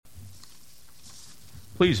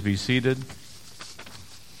Please be seated.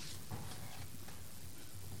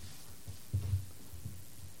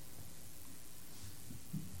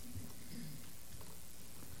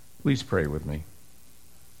 Please pray with me.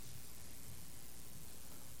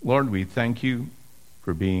 Lord, we thank you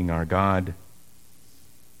for being our God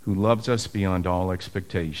who loves us beyond all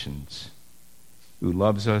expectations, who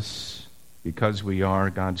loves us because we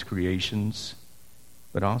are God's creations,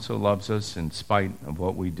 but also loves us in spite of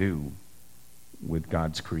what we do with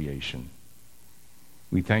God's creation.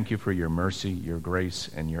 We thank you for your mercy, your grace,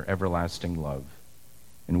 and your everlasting love,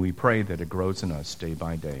 and we pray that it grows in us day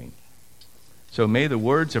by day. So may the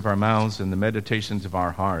words of our mouths and the meditations of our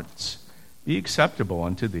hearts be acceptable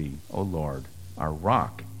unto thee, O Lord, our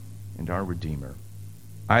rock and our Redeemer,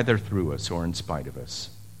 either through us or in spite of us.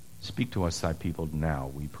 Speak to us, thy people, now,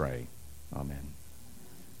 we pray. Amen.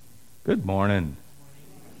 Good morning.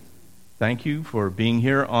 Thank you for being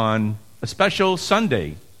here on a special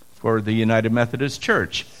Sunday for the United Methodist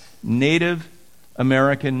Church, Native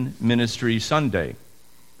American Ministry Sunday.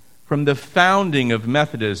 From the founding of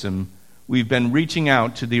Methodism, we've been reaching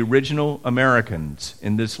out to the original Americans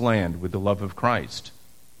in this land with the love of Christ.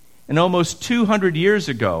 And almost 200 years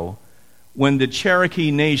ago, when the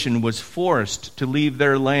Cherokee Nation was forced to leave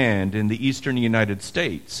their land in the eastern United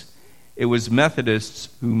States, it was Methodists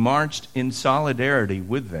who marched in solidarity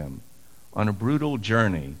with them on a brutal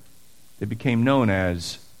journey that became known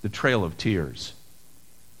as the Trail of Tears.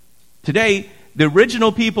 Today, the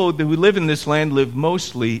original people who live in this land live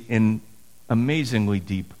mostly in amazingly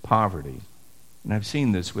deep poverty. And I've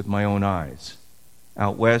seen this with my own eyes,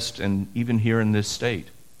 out west and even here in this state.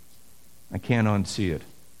 I can't unsee it.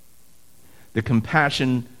 The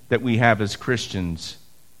compassion that we have as Christians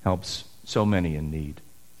helps so many in need.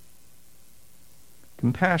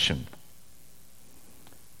 Compassion.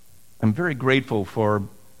 I'm very grateful for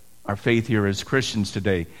our faith here as Christians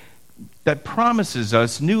today that promises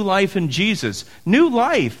us new life in Jesus, new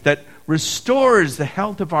life that restores the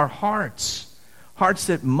health of our hearts, hearts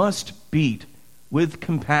that must beat with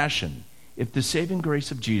compassion if the saving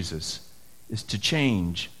grace of Jesus is to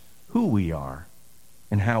change who we are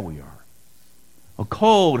and how we are. A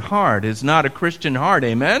cold heart is not a Christian heart,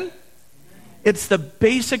 amen? It's the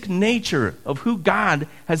basic nature of who God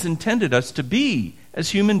has intended us to be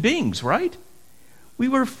as human beings, right? We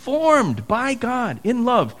were formed by God in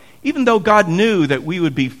love, even though God knew that we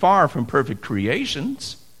would be far from perfect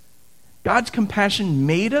creations. God's compassion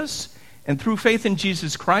made us, and through faith in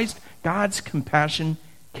Jesus Christ, God's compassion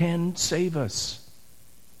can save us.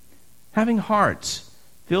 Having hearts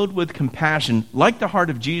filled with compassion, like the heart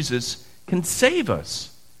of Jesus, can save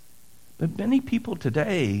us. But many people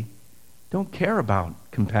today don't care about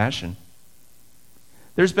compassion.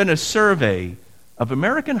 There's been a survey of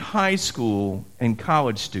American high school and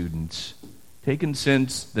college students taken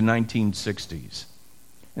since the 1960s.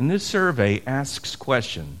 And this survey asks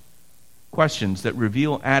questions that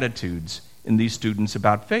reveal attitudes in these students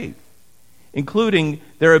about faith, including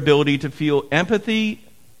their ability to feel empathy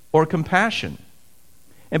or compassion.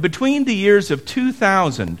 And between the years of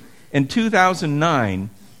 2000 and 2009,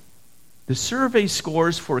 the survey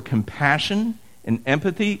scores for compassion and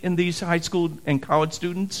empathy in these high school and college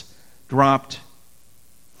students dropped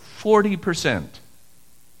 40%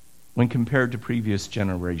 when compared to previous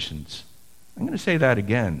generations. I'm going to say that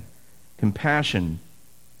again. Compassion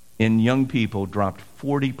in young people dropped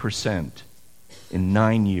 40% in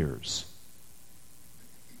 9 years.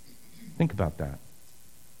 Think about that.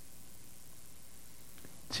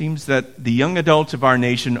 It seems that the young adults of our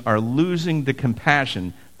nation are losing the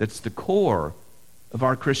compassion that's the core of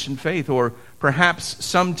our Christian faith, or perhaps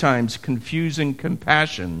sometimes confusing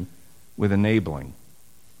compassion with enabling.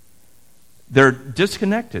 They're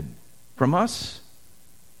disconnected from us,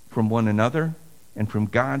 from one another, and from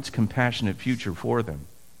God's compassionate future for them.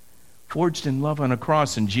 Forged in love on a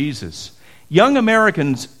cross in Jesus. Young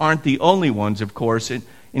Americans aren't the only ones, of course,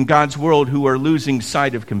 in God's world who are losing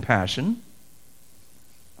sight of compassion.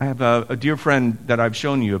 I have a dear friend that I've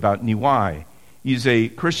shown you about, Niwai. He's a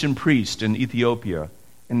Christian priest in Ethiopia,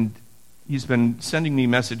 and he's been sending me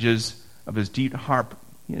messages of his deep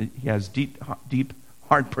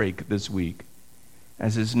heartbreak this week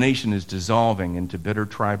as his nation is dissolving into bitter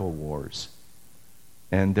tribal wars.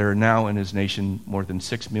 And there are now in his nation more than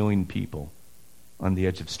 6 million people on the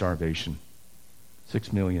edge of starvation.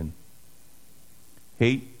 6 million.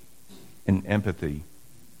 Hate and empathy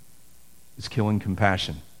is killing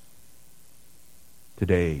compassion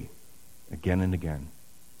today, again and again.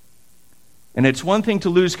 And it's one thing to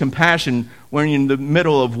lose compassion when you're in the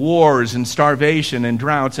middle of wars and starvation and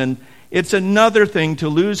droughts, and it's another thing to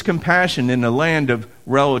lose compassion in a land of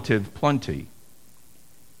relative plenty.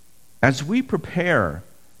 As we prepare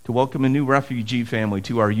to welcome a new refugee family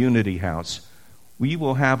to our Unity House, we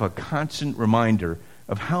will have a constant reminder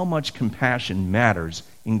of how much compassion matters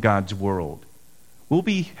in God's world. We'll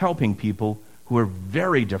be helping people who are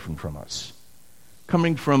very different from us,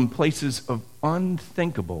 coming from places of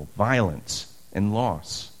unthinkable violence and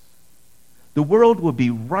loss. The world will be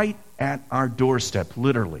right at our doorstep,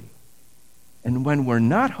 literally. And when we're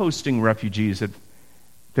not hosting refugees at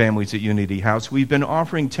families at Unity House, we've been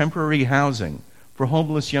offering temporary housing for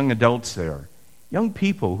homeless young adults there, young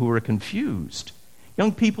people who are confused,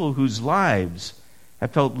 young people whose lives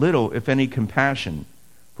have felt little, if any, compassion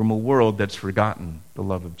from a world that's forgotten the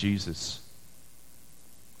love of Jesus.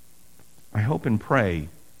 I hope and pray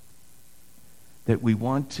that we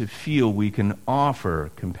want to feel we can offer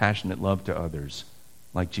compassionate love to others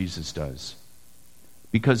like Jesus does.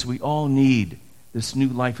 Because we all need this new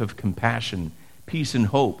life of compassion, peace, and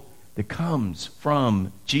hope that comes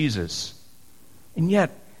from Jesus. And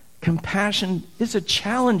yet, compassion is a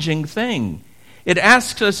challenging thing. It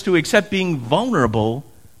asks us to accept being vulnerable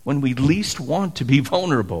when we least want to be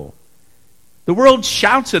vulnerable. The world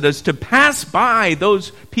shouts at us to pass by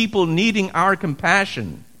those people needing our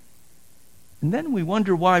compassion. And then we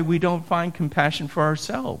wonder why we don't find compassion for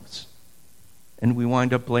ourselves. And we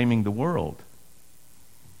wind up blaming the world.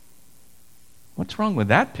 What's wrong with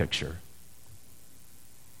that picture?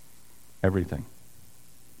 Everything.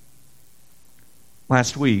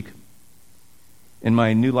 Last week, in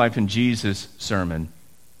my New Life in Jesus sermon,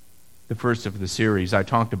 the first of the series, I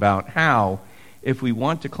talked about how, if we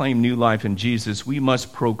want to claim new life in Jesus, we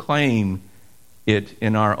must proclaim it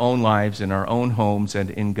in our own lives, in our own homes, and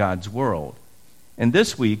in God's world. And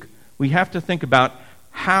this week, we have to think about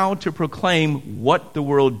how to proclaim what the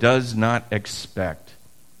world does not expect.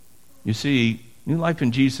 You see, new life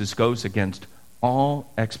in Jesus goes against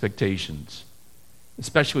all expectations,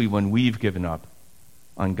 especially when we've given up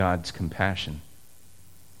on God's compassion.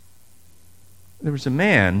 There was a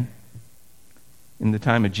man in the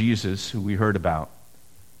time of Jesus who we heard about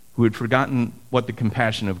who had forgotten what the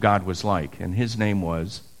compassion of God was like, and his name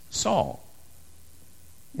was Saul.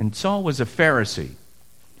 And Saul was a Pharisee,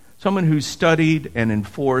 someone who studied and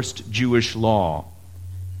enforced Jewish law.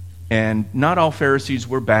 And not all Pharisees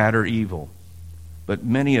were bad or evil, but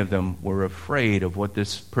many of them were afraid of what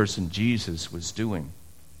this person Jesus was doing.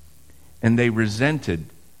 And they resented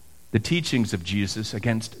the teachings of Jesus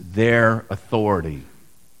against their authority.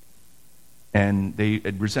 And they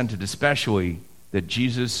resented especially that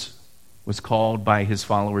Jesus was called by his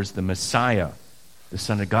followers the Messiah, the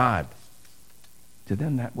Son of God. To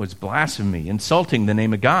them that was blasphemy, insulting the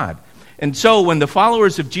name of God. And so when the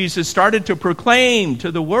followers of Jesus started to proclaim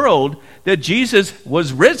to the world that Jesus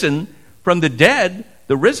was risen from the dead,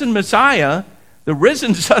 the risen Messiah, the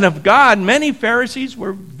risen Son of God, many Pharisees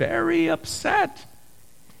were very upset.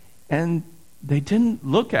 And they didn't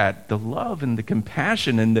look at the love and the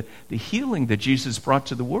compassion and the healing that Jesus brought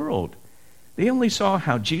to the world. They only saw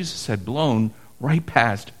how Jesus had blown right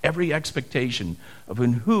past every expectation of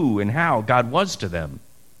who and how God was to them.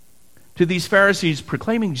 To these Pharisees,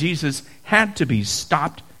 proclaiming Jesus had to be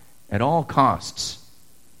stopped at all costs,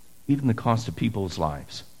 even the cost of people's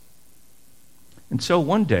lives. And so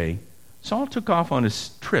one day, Saul took off on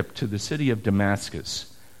his trip to the city of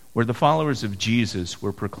Damascus, where the followers of Jesus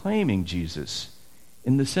were proclaiming Jesus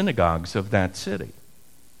in the synagogues of that city.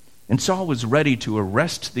 And Saul was ready to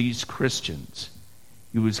arrest these Christians.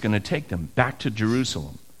 He was going to take them back to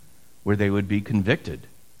Jerusalem, where they would be convicted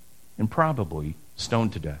and probably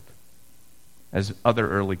stoned to death, as other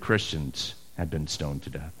early Christians had been stoned to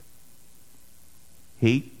death.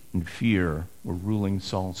 Hate and fear were ruling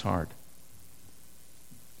Saul's heart.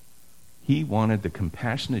 He wanted the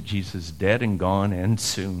compassionate Jesus dead and gone and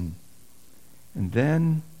soon. And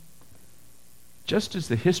then, just as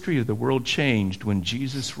the history of the world changed when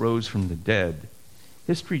Jesus rose from the dead,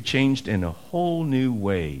 history changed in a whole new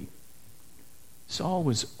way. Saul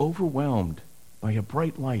was overwhelmed by a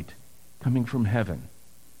bright light coming from heaven.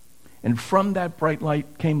 And from that bright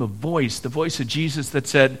light came a voice, the voice of Jesus that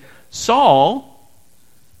said, "Saul,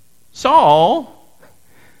 Saul,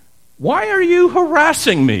 why are you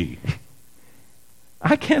harassing me?"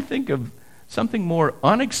 I can't think of something more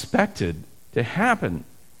unexpected to happen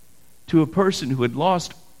to a person who had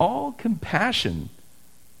lost all compassion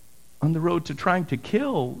on the road to trying to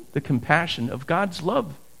kill the compassion of God's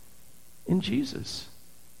love in Jesus.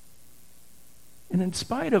 And in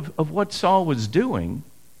spite of what Saul was doing,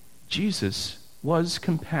 Jesus was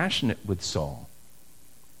compassionate with Saul.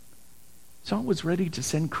 Saul was ready to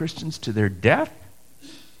send Christians to their death,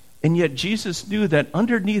 and yet Jesus knew that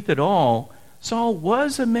underneath it all, Saul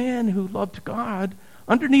was a man who loved God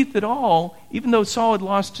underneath it all, even though Saul had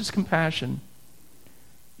lost his compassion,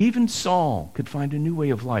 even Saul could find a new way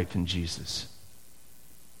of life in Jesus.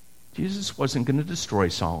 Jesus wasn't going to destroy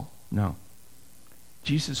Saul, no.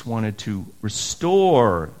 Jesus wanted to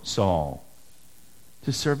restore Saul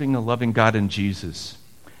to serving a loving God in Jesus.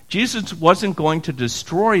 Jesus wasn't going to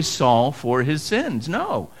destroy Saul for his sins,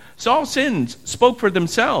 no. Saul's sins spoke for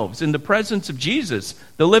themselves in the presence of Jesus,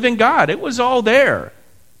 the living God. It was all there.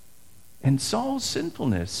 And Saul's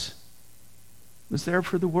sinfulness was there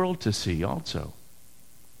for the world to see also,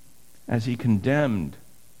 as he condemned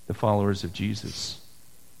the followers of Jesus.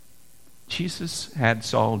 Jesus had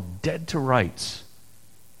Saul dead to rights,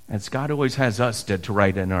 as God always has us dead to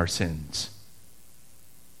right in our sins.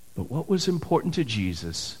 But what was important to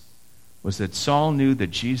Jesus was that Saul knew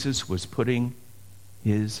that Jesus was putting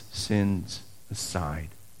his sins aside,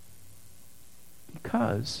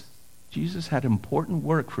 because Jesus had important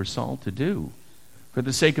work for Saul to do for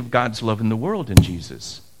the sake of God's love in the world in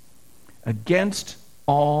Jesus. Against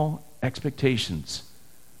all expectations,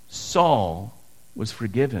 Saul was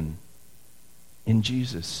forgiven in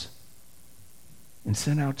Jesus and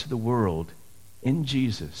sent out to the world in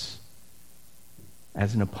Jesus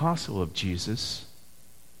as an apostle of Jesus,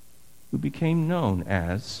 who became known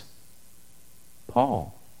as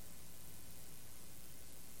Paul.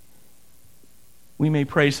 We may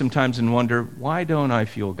pray sometimes and wonder, why don't I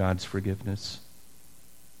feel God's forgiveness?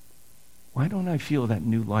 Why don't I feel that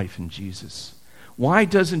new life in Jesus? Why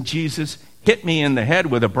doesn't Jesus hit me in the head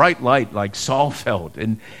with a bright light like Saul felt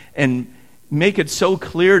and make it so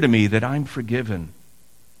clear to me that I'm forgiven?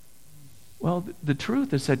 Well, the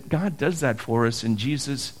truth is that God does that for us in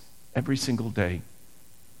Jesus every single day.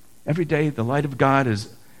 Every day, the light of God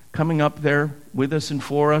is coming up there with us and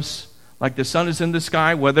for us, like the sun is in the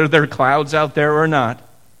sky, whether there are clouds out there or not.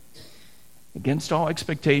 Against all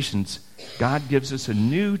expectations, God gives us a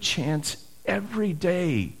new chance every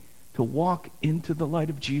day to walk into the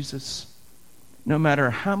light of Jesus. No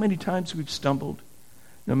matter how many times we've stumbled,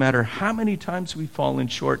 no matter how many times we've fallen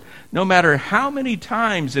short, no matter how many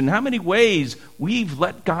times and how many ways we've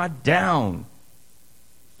let God down,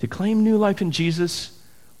 to claim new life in Jesus,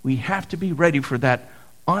 we have to be ready for that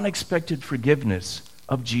unexpected forgiveness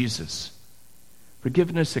of Jesus.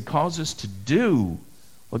 Forgiveness that calls us to do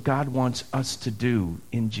what God wants us to do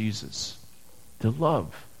in Jesus. To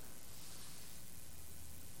love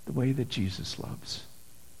the way that Jesus loves.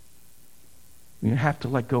 We have to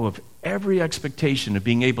let go of every expectation of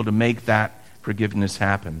being able to make that forgiveness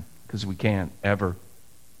happen, because we can't ever.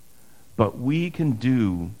 But we can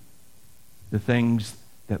do the things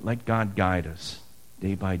that let God guide us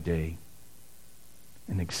day by day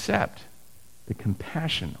and accept the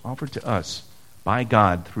compassion offered to us by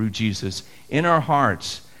God through Jesus in our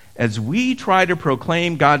hearts as we try to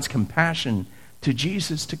proclaim God's compassion to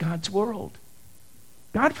Jesus, to God's world.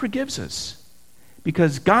 God forgives us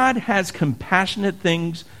because God has compassionate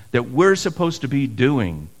things that we're supposed to be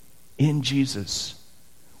doing in Jesus.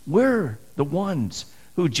 We're the ones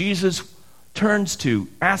who Jesus turns to,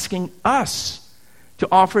 asking us to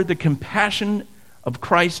offer the compassion of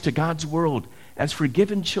Christ to God's world as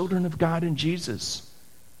forgiven children of God in Jesus.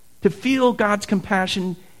 To feel God's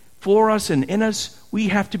compassion for us and in us, we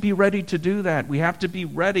have to be ready to do that. We have to be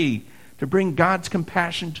ready to bring God's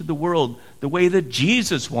compassion to the world the way that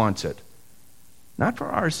Jesus wants it. Not for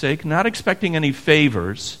our sake, not expecting any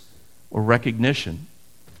favors or recognition,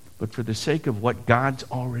 but for the sake of what God's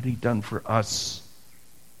already done for us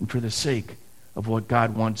and for the sake of what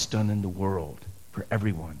God wants done in the world for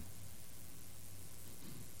everyone.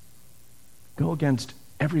 Go against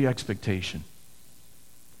every expectation.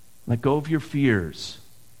 Let go of your fears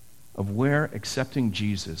of where accepting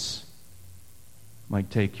Jesus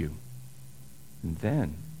might take you. And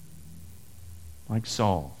then, like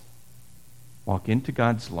Saul, walk into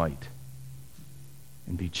God's light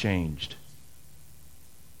and be changed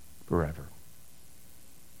forever.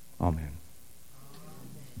 Amen.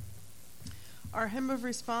 Our hymn of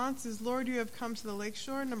response is, Lord, You Have Come to the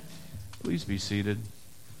Lakeshore. Please be seated.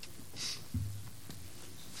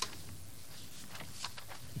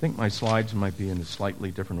 I think my slides might be in a slightly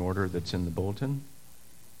different order that's in the bulletin.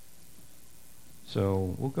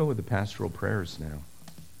 So we'll go with the pastoral prayers now.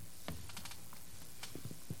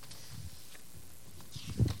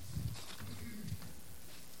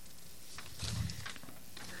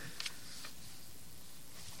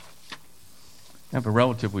 I have a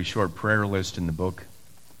relatively short prayer list in the book.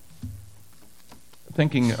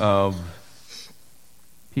 Thinking of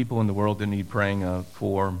people in the world that need praying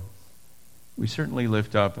for, we certainly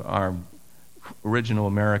lift up our original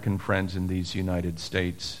American friends in these United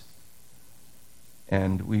States.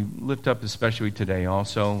 And we lift up especially today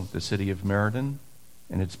also the city of Meriden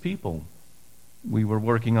and its people. We were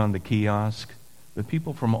working on the kiosk. The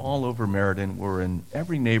people from all over Meriden were in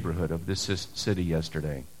every neighborhood of this city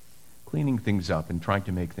yesterday, cleaning things up and trying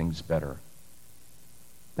to make things better.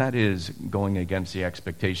 That is going against the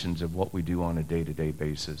expectations of what we do on a day-to-day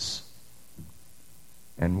basis.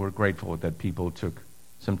 And we're grateful that people took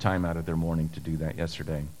some time out of their morning to do that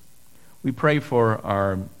yesterday. We pray for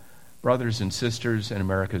our brothers and sisters in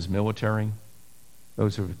America's military,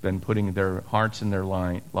 those who have been putting their hearts and their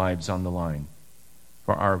lives on the line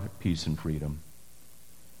for our peace and freedom.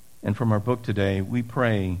 And from our book today, we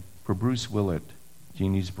pray for Bruce Willett,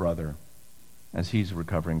 Jeannie's brother, as he's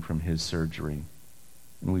recovering from his surgery.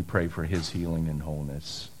 And we pray for his healing and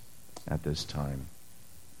wholeness at this time.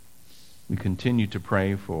 We continue to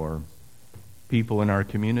pray for people in our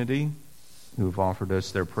community who have offered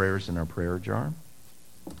us their prayers in our prayer jar.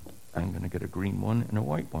 I'm going to get a green one and a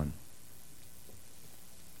white one.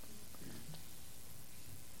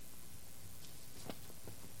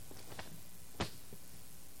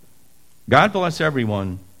 God bless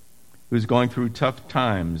everyone who's going through tough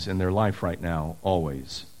times in their life right now,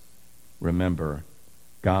 always. Remember,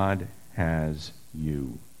 God has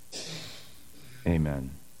you.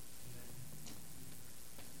 Amen.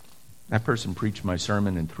 That person preached my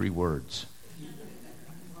sermon in 3 words.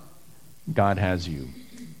 God has you.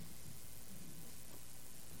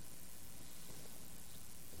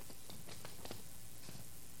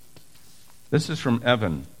 This is from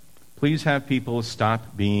Evan. Please have people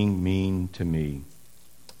stop being mean to me.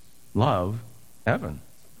 Love, Evan.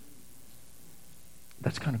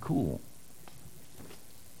 That's kind of cool.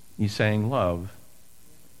 He's saying love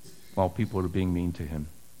while people are being mean to him.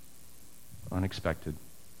 Unexpected.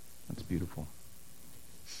 That's beautiful.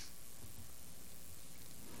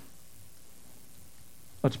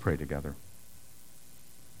 Let's pray together.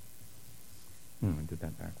 I did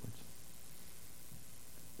that backwards.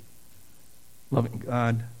 Loving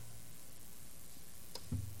God,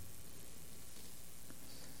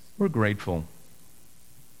 we're grateful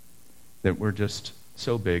that we're just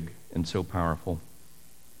so big and so powerful,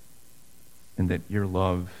 and that your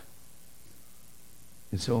love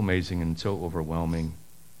is so amazing and so overwhelming.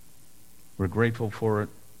 We're grateful for it,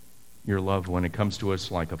 your love when it comes to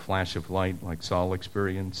us like a flash of light, like Saul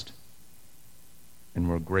experienced. And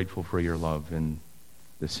we're grateful for your love in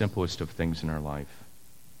the simplest of things in our life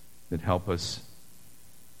that help us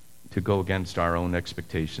to go against our own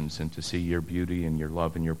expectations and to see your beauty and your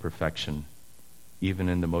love and your perfection, even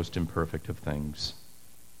in the most imperfect of things.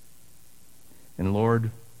 And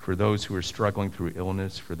Lord, for those who are struggling through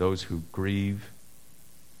illness, for those who grieve,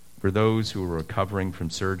 for those who are recovering from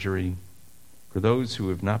surgery, for those who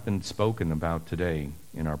have not been spoken about today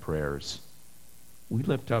in our prayers, we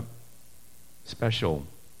lift up special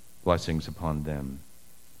blessings upon them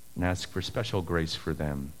and ask for special grace for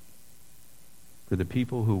them. For the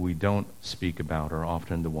people who we don't speak about are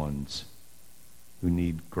often the ones who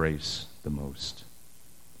need grace the most.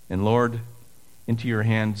 And Lord, into your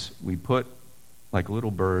hands we put, like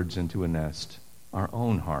little birds into a nest, our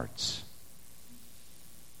own hearts,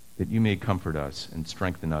 that you may comfort us and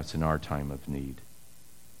strengthen us in our time of need.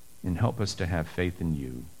 And help us to have faith in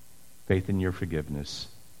you, faith in your forgiveness,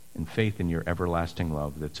 and faith in your everlasting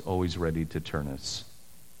love that's always ready to turn us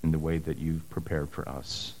in the way that you've prepared for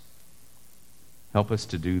us. Help us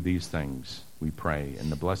to do these things, we pray, in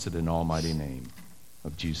the blessed and almighty name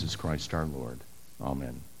of Jesus Christ our Lord.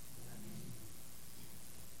 Amen.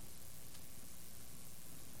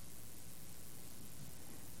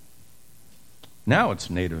 Now it's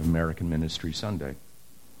Native American Ministry Sunday.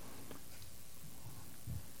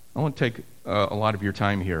 I won't take a lot of your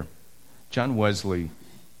time here. John Wesley,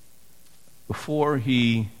 before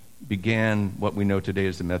he began what we know today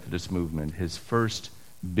as the Methodist movement, his first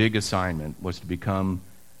big assignment was to become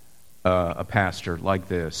a pastor like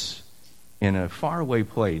this in a faraway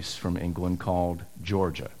place from England called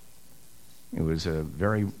Georgia. It was a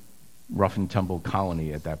very rough and tumble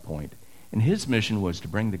colony at that point. And his mission was to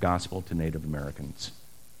bring the gospel to Native Americans.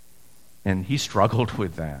 And he struggled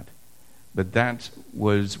with that. But that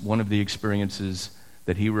was one of the experiences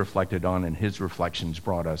that he reflected on, and his reflections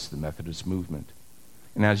brought us the Methodist movement.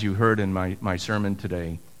 And as you heard in my sermon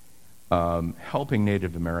today, helping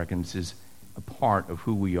Native Americans is a part of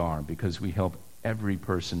who we are, because we help every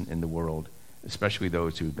person in the world, especially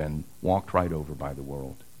those who've been walked right over by the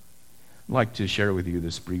world. I'd like to share with you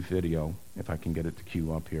this brief video, if I can get it to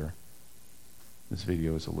cue up here. This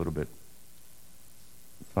video is a little bit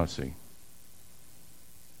fussy.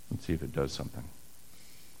 Let's see if it does something.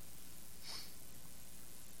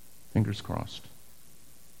 Fingers crossed.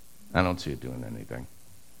 I don't see it doing anything.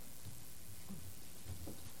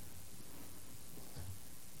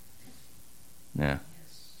 Yeah.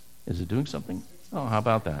 Is it doing something? Oh, how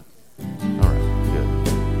about that? All right, good.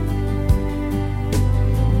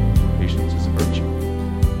 Patience is a virtue.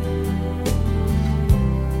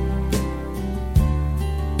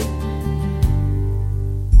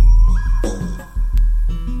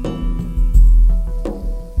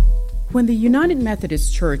 When the United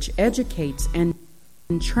Methodist Church educates and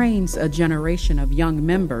trains a generation of young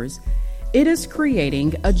members, it is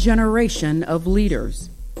creating a generation of leaders.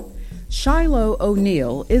 Shiloh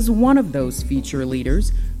O'Neill is one of those future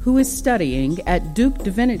leaders who is studying at Duke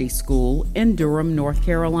Divinity School in Durham, North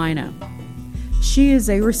Carolina. She is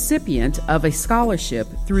a recipient of a scholarship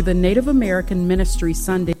through the Native American Ministry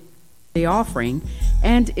Sunday offering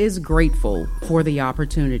and is grateful for the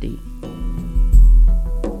opportunity.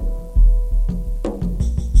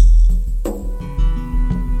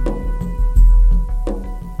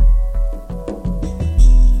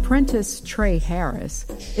 Prentice Trey Harris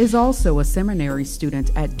is also a seminary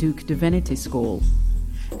student at Duke Divinity School.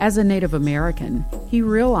 As a Native American, he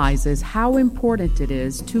realizes how important it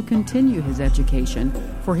is to continue his education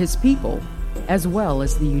for his people, as well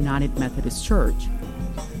as the United Methodist Church.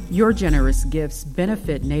 Your generous gifts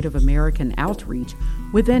benefit Native American outreach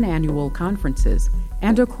within annual conferences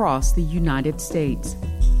and across the United States.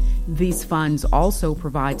 These funds also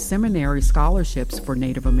provide seminary scholarships for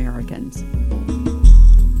Native Americans.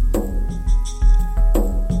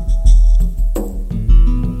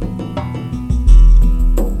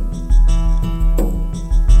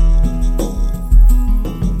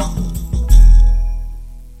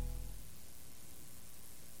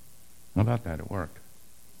 How about that? It worked.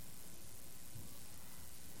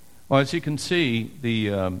 Well, as you can see,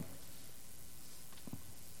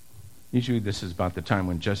 usually this is about the time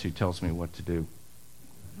when Jesse tells me what to do.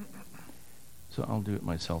 So I'll do it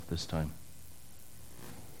myself this time.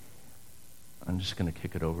 I'm just going to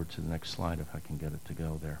kick it over to the next slide if I can get it to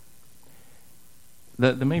go there.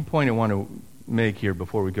 The main point I want to make here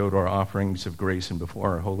before we go to our offerings of grace and before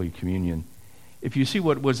our Holy Communion, if you see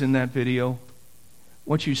what was in that video,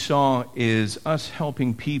 what you saw is us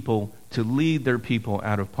helping people to lead their people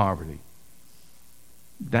out of poverty.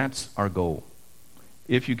 That's our goal.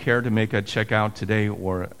 If you care to make a check out today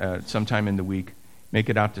or sometime in the week, make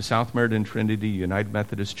it out to South Meriden Trinity United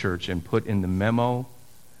Methodist Church and put in the memo,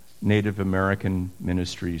 Native American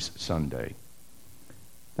Ministries Sunday.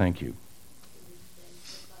 Thank you.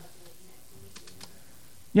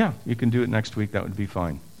 Yeah, you can do it next week. That would be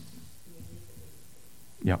fine.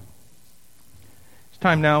 Yeah.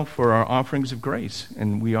 Time now for our offerings of grace,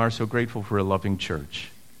 and we are so grateful for a loving church.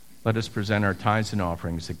 Let us present our tithes and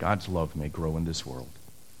offerings that God's love may grow in this world.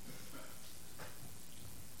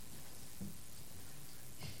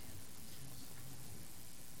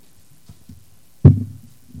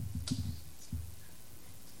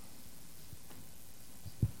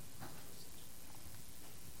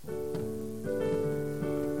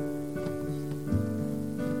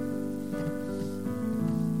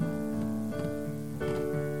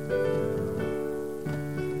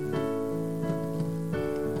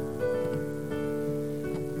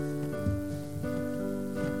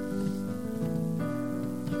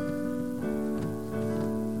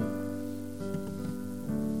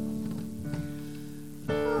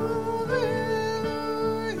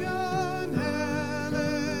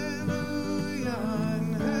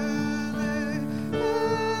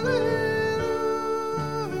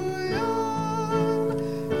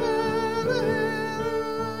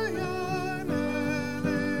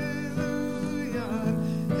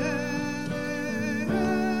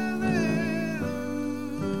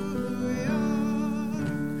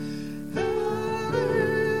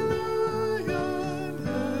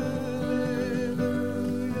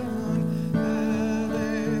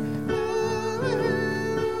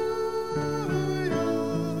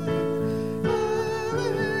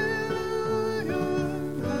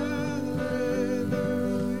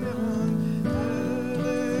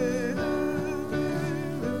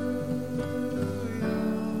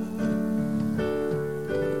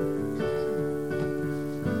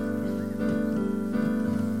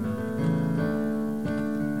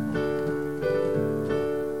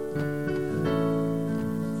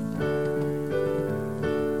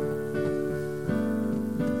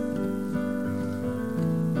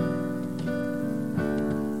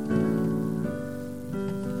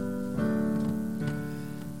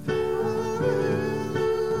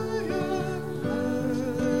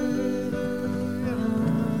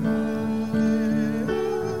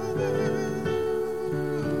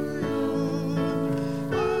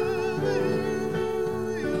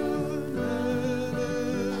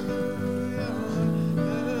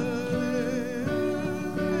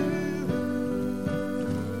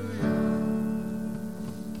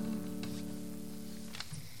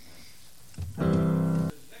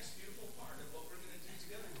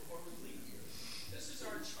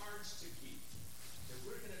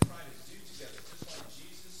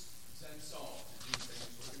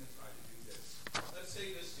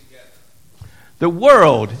 The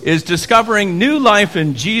world is discovering new life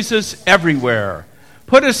in Jesus everywhere.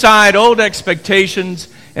 Put aside old expectations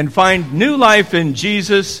and find new life in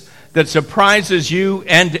Jesus that surprises you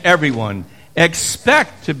and everyone.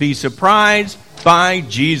 Expect to be surprised by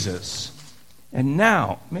Jesus. And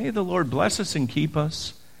now, may the Lord bless us and keep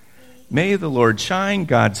us. May the Lord shine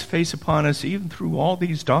God's face upon us even through all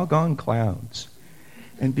these doggone clouds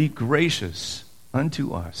and be gracious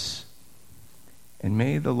unto us. And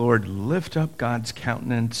may the Lord lift up God's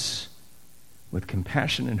countenance with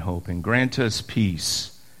compassion and hope and grant us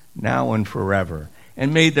peace now and forever.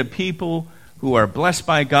 And may the people who are blessed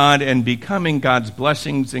by God and becoming God's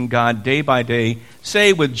blessings in God day by day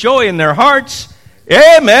say with joy in their hearts,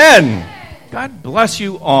 Amen. God bless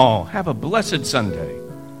you all. Have a blessed Sunday.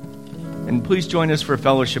 And please join us for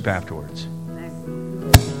fellowship afterwards.